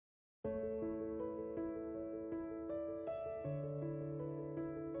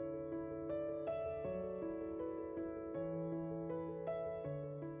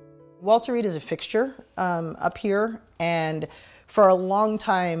Walter Reed is a fixture up here, and for a long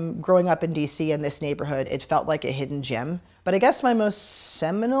time growing up in DC in this neighborhood, it felt like a hidden gem. But I guess my most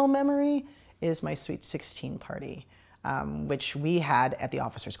seminal memory is my Sweet 16 party, which we had at the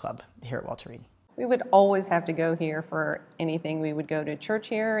Officers Club here at Walter Reed. We would always have to go here for anything. We would go to church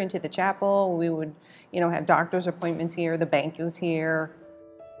here, into the chapel. We would, have doctor's appointments here. The bank was here.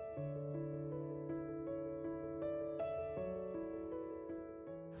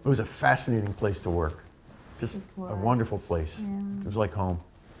 It was a fascinating place to work. Just a wonderful place. Yeah. It was like home.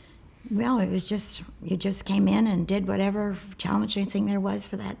 Well, it was just, you just came in and did whatever challenging thing there was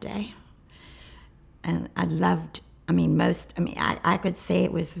for that day. And I loved, I could say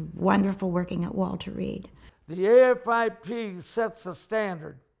it was wonderful working at Walter Reed. The AFIP sets the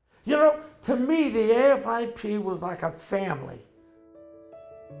standard. To me, the AFIP was like a family.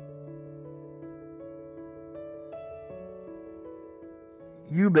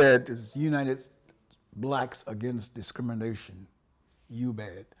 UBAD is United Blacks Against Discrimination,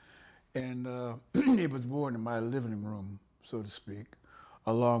 UBAD. And it was born in my living room, so to speak,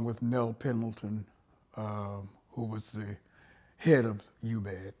 along with Nell Pendleton, who was the head of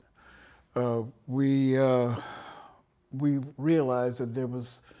UBAD. We realized that there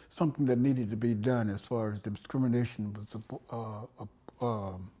was something that needed to be done as far as discrimination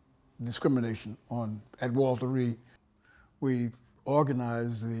at Walter Reed. We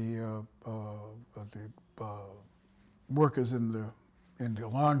organized the workers in the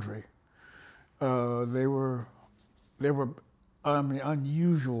laundry. They were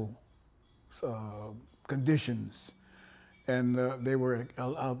unusual conditions, and they were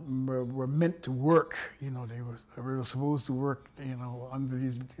meant to work. They were supposed to work, under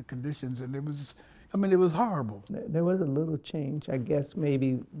these conditions, and it was horrible. There was a little change, I guess,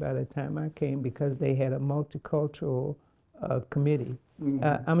 maybe by the time I came, because they had a multicultural committee.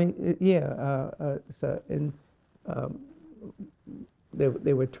 Mm-hmm.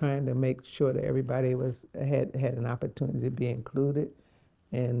 They were trying to make sure that everybody had an opportunity to be included,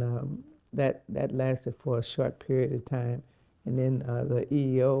 and that lasted for a short period of time. And then the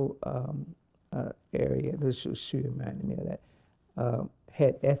EEO area, she reminded me of that,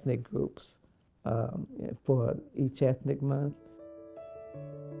 had ethnic groups for each ethnic month.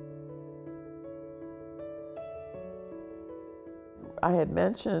 I had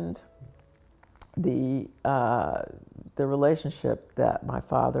mentioned the relationship that my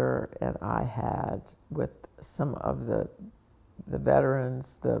father and I had with some of the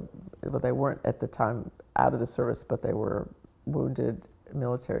veterans. They weren't at the time out of the service, but they were wounded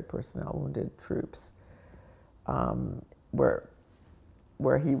military personnel, wounded troops, where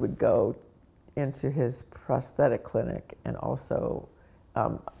he would go into his prosthetic clinic and also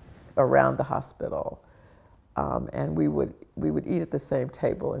around the hospital. And we would eat at the same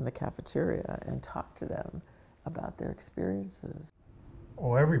table in the cafeteria and talk to them about their experiences.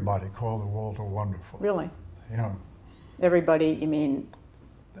 Oh, everybody called Walter wonderful. Really? Yeah. Everybody, you mean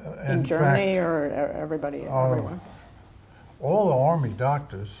in Germany, or everybody? Everyone? All the Army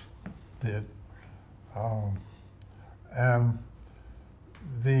doctors did. And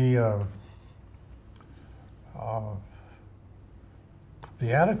the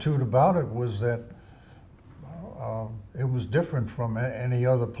attitude about it was that it was different from any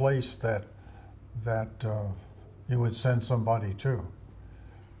other place that you would send somebody to.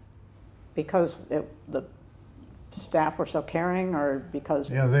 Because the staff were so caring, or because?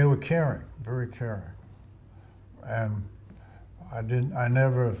 Yeah, they were caring, very caring. And I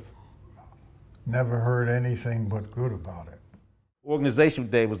never heard anything but good about it. Organization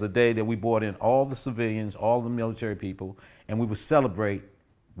Day was a day that we brought in all the civilians, all the military people, and we would celebrate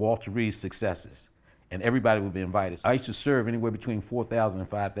Walter Reed's successes. And everybody would be invited. I used to serve anywhere between 4,000 and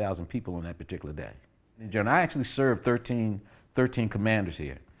 5,000 people on that particular day. And I actually served 13 commanders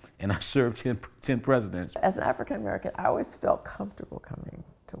here, and I served 10 presidents. As an African American, I always felt comfortable coming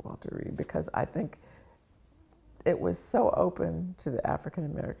to Walter Reed because I think it was so open to the African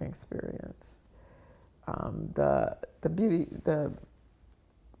American experience. The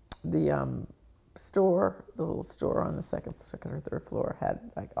store, the little store on the second or third floor, had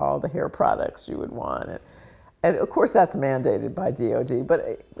like all the hair products you would want, and of course that's mandated by DOD.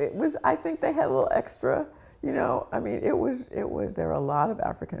 But it was, I think they had a little extra, it was there were a lot of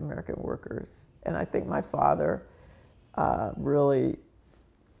African American workers, and I think my father really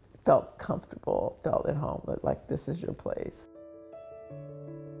felt comfortable, felt at home, like this is your place.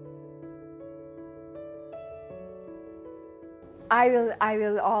 I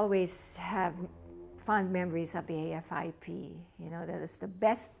will always have fond memories of the AFIP. That is the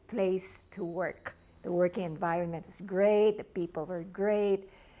best place to work. The working environment was great, the people were great.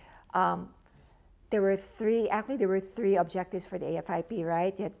 There were three objectives for the AFIP,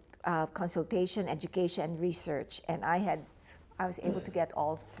 right? You had consultation, education, and research, and I was able to get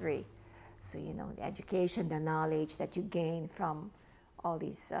all three. So, you know, the education, the knowledge that you gain from all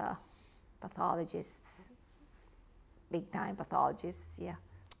these pathologists, big-time pathologists, yeah.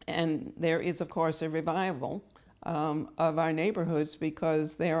 And there is, of course, a revival of our neighborhoods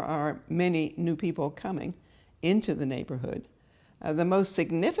because there are many new people coming into the neighborhood. The most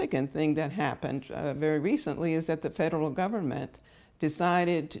significant thing that happened very recently is that the federal government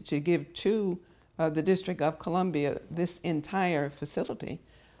decided to give to the District of Columbia this entire facility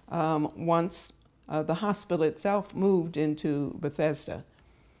once the hospital itself moved into Bethesda.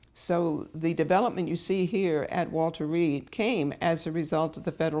 So the development you see here at Walter Reed came as a result of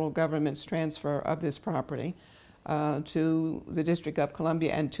the federal government's transfer of this property to the District of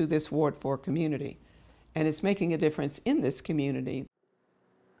Columbia and to this Ward 4 community. And it's making a difference in this community.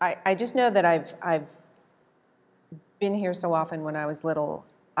 I just know that I've been here so often when I was little.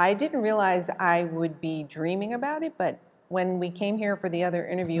 I didn't realize I would be dreaming about it, but when we came here for the other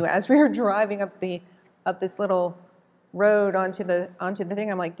interview, as we were driving up this little road onto the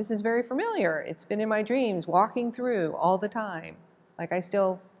thing, I'm like, this is very familiar. It's been in my dreams, walking through all the time. Like I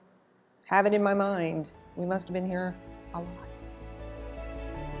still have it in my mind. We must have been here a lot.